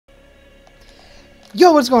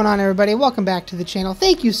Yo, what's going on, everybody? Welcome back to the channel.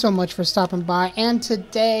 Thank you so much for stopping by. And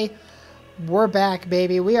today, we're back,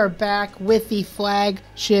 baby. We are back with the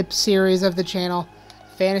flagship series of the channel,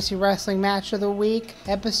 Fantasy Wrestling Match of the Week,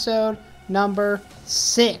 episode number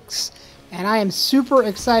 6. And I am super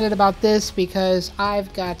excited about this because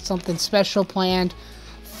I've got something special planned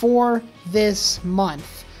for this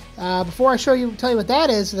month. Before I tell you what that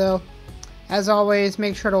is, though, as always,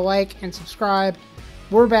 make sure to like and subscribe.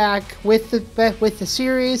 We're back with the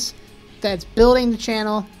series that's building the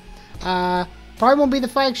channel. Probably won't be the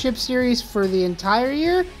flagship series for the entire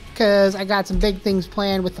year because I got some big things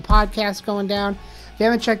planned with the podcast going down. If you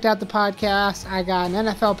haven't checked out the podcast, I got an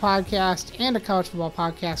NFL podcast and a college football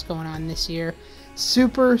podcast going on this year.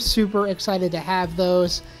 Super, super excited to have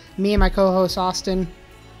those. Me and my co-host Austin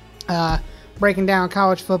breaking down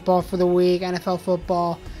college football for the week, NFL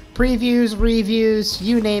football, previews, reviews,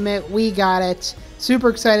 you name it, we got it. Super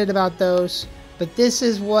excited about those, but this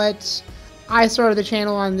is what I started the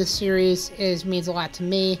channel on. This series means a lot to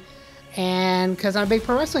me, and because I'm a big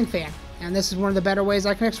pro wrestling fan, and this is one of the better ways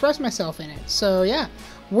I can express myself in it. So yeah,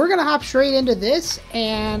 we're gonna hop straight into this,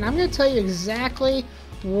 and I'm gonna tell you exactly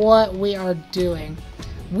what we are doing.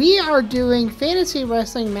 We are doing Fantasy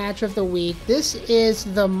Wrestling Match of the Week. This is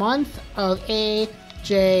the month of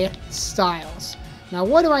AJ Styles. Now,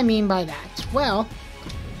 what do I mean by that? Well,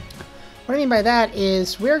 what I mean by that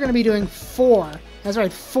is we're going to be doing 4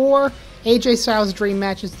 AJ Styles Dream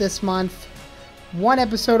Matches this month. 1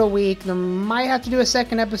 episode a week. There might have to do a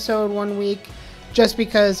second episode one week just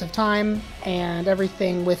because of time and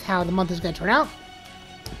everything with how the month is going to turn out.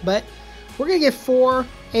 But we're going to get 4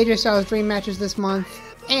 AJ Styles Dream Matches this month.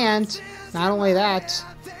 And not only that,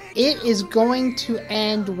 it is going to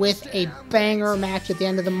end with a banger match at the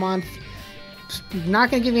end of the month. Not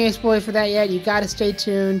going to give you any spoilers for that yet. You got to stay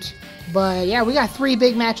tuned. But yeah, we got 3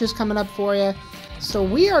 big matches coming up for you. So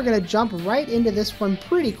we are going to jump right into this one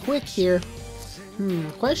pretty quick here.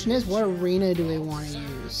 Question is, what arena do we want to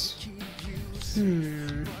use?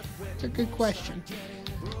 It's a good question.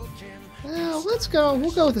 Well,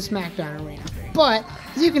 we'll go with the SmackDown arena. But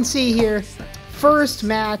as you can see here, first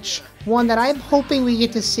match, one that I'm hoping we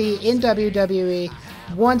get to see in WWE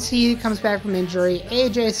once he comes back from injury,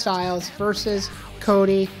 AJ Styles versus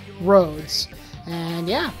Cody Rhodes. And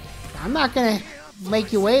yeah, I'm not going to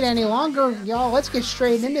make you wait any longer, y'all. Let's get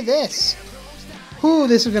straight into this.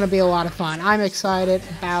 This is going to be a lot of fun. I'm excited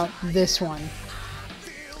about this one.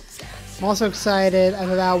 I'm also excited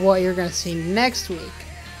about what you're going to see next week.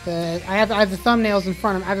 I have the thumbnails in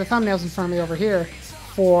front of me over here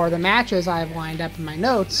for the matches I have lined up in my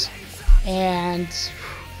notes, and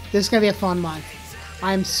this is going to be a fun month.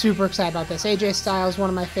 I'm super excited about this. AJ Styles, one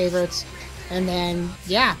of my favorites. And then,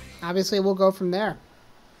 yeah, obviously we'll go from there.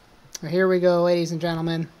 Here we go, ladies and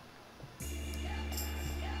gentlemen.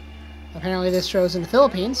 Apparently this show's in the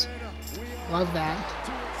Philippines. Love that.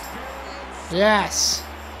 Yes.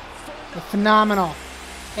 The phenomenal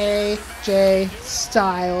AJ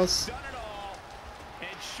Styles.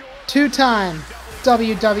 2-time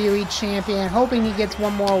WWE champion. Hoping he gets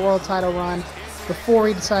one more world title run before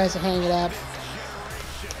he decides to hang it up.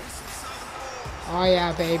 Oh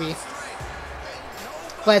yeah, baby.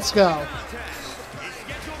 Let's go.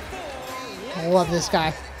 I love this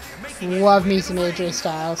guy. Love me some AJ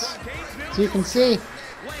Styles. As you can see,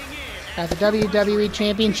 got the WWE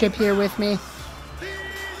Championship here with me.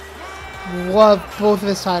 Love both of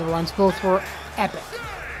his title runs. Both were epic.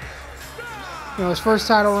 You know, his first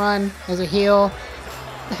title run as a heel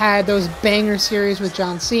had those banger series with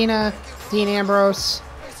John Cena, Dean Ambrose,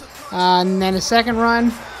 and then his second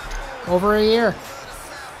run, over a year.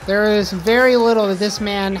 There is very little that this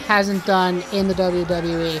man hasn't done in the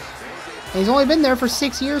WWE. And he's only been there for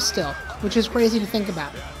 6 years still, which is crazy to think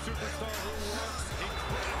about.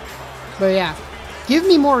 But yeah, give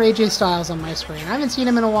me more AJ Styles on my screen. I haven't seen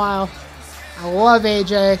him in a while. I love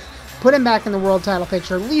AJ. Put him back in the world title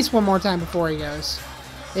picture at least one more time before he goes.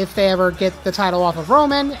 If they ever get the title off of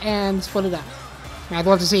Roman and split it up. I'd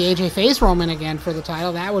love to see AJ face Roman again for the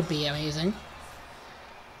title. That would be amazing.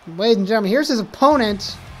 Ladies and gentlemen, here's his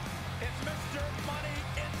opponent.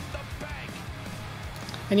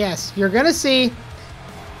 And yes, you're going to see, of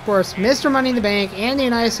course, Mr. Money in the Bank and the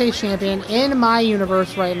United States Champion in my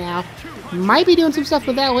universe right now. Might be doing some stuff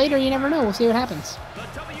with that later. You never know. We'll see what happens.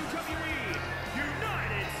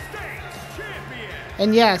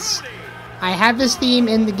 And yes, I have this theme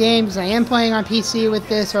in the game because I am playing on PC with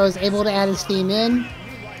this, so I was able to add his theme in.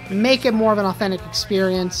 Make it more of an authentic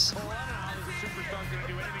experience.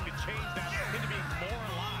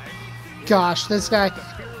 Gosh, this guy,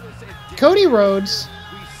 Cody Rhodes,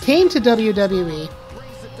 came to WWE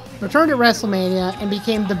returned at WrestleMania and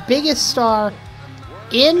became the biggest star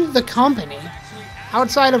in the company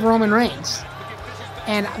outside of Roman Reigns.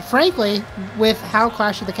 And frankly, with how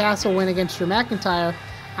Clash of the Castle went against Drew McIntyre,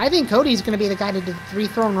 I think Cody's going to be the guy to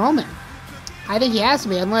dethrone Roman. I think he has to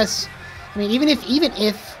be, unless, I mean, even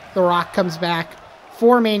if The Rock comes back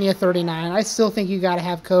for Mania 39, I still think you got to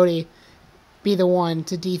have Cody be the one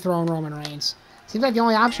to dethrone Roman Reigns. Seems like the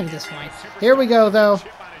only option at this point. Here we go, though.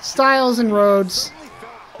 Styles and Rhodes.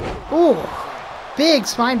 Ooh, big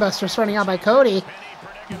spinebuster starting out by Cody.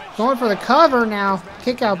 Going for the cover now.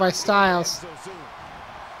 Kick out by Styles.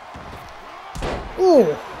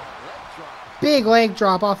 Ooh, big leg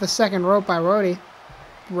drop off the second rope by Rhodey.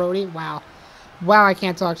 Wow. Wow, I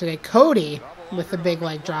can't talk today. Cody with the big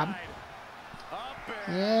leg drop.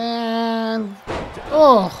 And,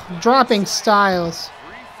 oh, dropping Styles.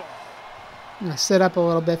 I'm going to sit up a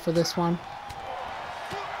little bit for this one.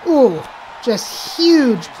 Ooh, just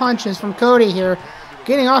huge punches from Cody here.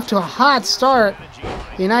 Getting off to a hot start.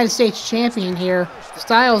 The United States champion here.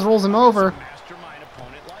 Styles rolls him over.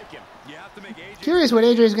 Curious what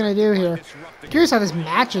AJ is going to do here. Curious how this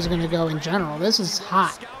match is going to go in general. This is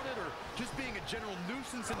hot.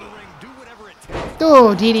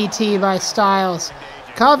 Oh, DDT by Styles.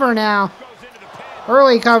 Cover now.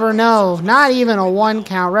 Early cover, no. Not even a 1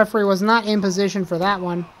 count. Referee was not in position for that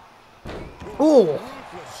one. Ooh.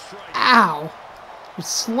 Ow. He's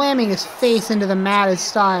slamming his face into the mat as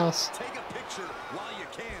Styles.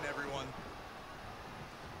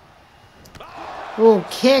 Ooh,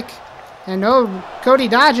 kick. And oh, Cody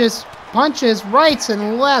dodges, punches, rights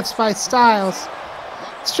and lefts by Styles.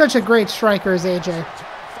 Such a great striker as AJ.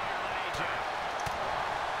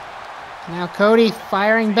 Now Cody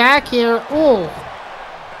firing back here. Ooh.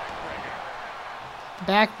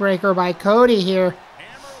 Backbreaker by Cody here.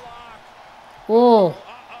 Ooh.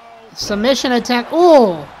 Submission attempt.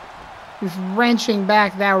 Ooh. He's wrenching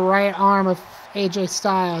back that right arm of AJ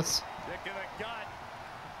Styles.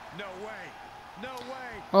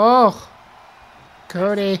 Oh.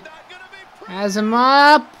 Cody has him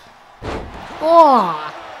up.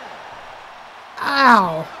 Oh.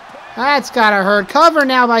 Ow. That's gotta hurt. Cover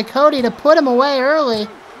now by Cody to put him away early.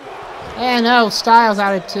 And no, Styles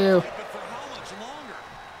out at 2.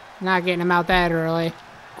 Not getting him out that early.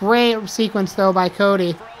 Great sequence though by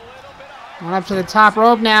Cody. Going up to the top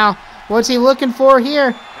rope now. What's he looking for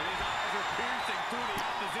here?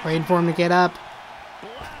 Waiting for him to get up.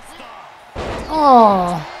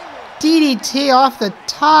 Oh. DDT off the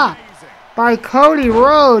top by Cody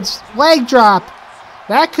Rhodes. Leg drop.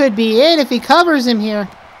 That could be it if he covers him here.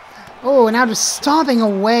 Oh, now just stomping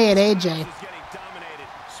away at AJ.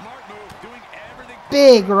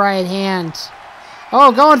 Big right hand.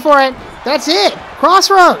 Oh, going for it. That's it.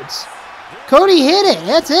 Crossroads. Cody hit it.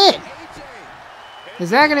 That's it. Is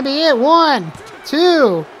that going to be it? 1,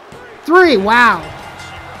 2, 3. Wow.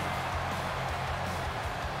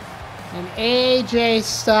 And AJ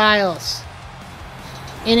Styles,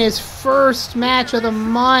 in his first match of the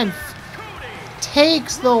month,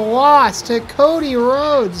 takes the loss to Cody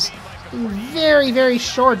Rhodes. Very, very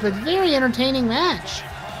short, but very entertaining match.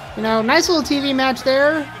 You know, nice little TV match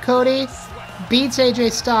there. Cody beats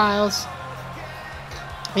AJ Styles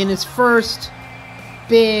in his first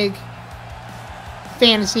big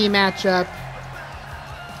fantasy matchup.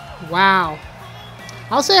 Wow.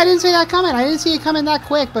 I'll say I didn't see that coming. I didn't see it coming that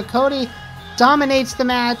quick, but Cody dominates the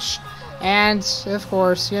match. And, of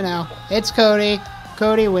course, you know, it's Cody.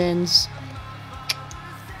 Cody wins.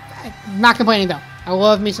 I'm not complaining, though. I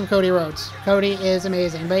love me some Cody Rhodes. Cody is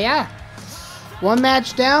amazing. But, yeah, 1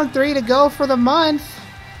 match down, 3 to go for the month.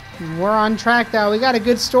 We're on track, though. We got a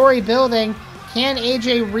good story building. Can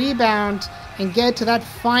AJ rebound and get to that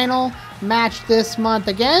final match this month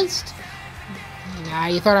against? Nah,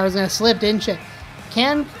 you thought I was going to slip, didn't you?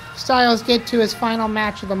 Can Styles get to his final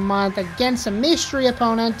match of the month against a mystery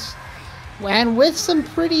opponent? And with some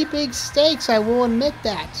pretty big stakes, I will admit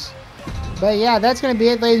that. But yeah, that's going to be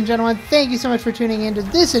it, ladies and gentlemen. Thank you so much for tuning in to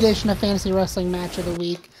this edition of Fantasy Wrestling Match of the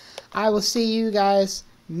Week. I will see you guys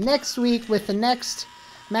next week with the next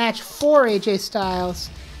match for AJ Styles.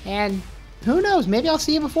 And who knows, maybe I'll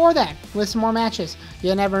see you before that with some more matches.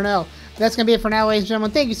 You never know. That's going to be it for now, ladies and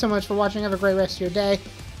gentlemen. Thank you so much for watching. Have a great rest of your day.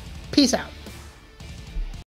 Peace out.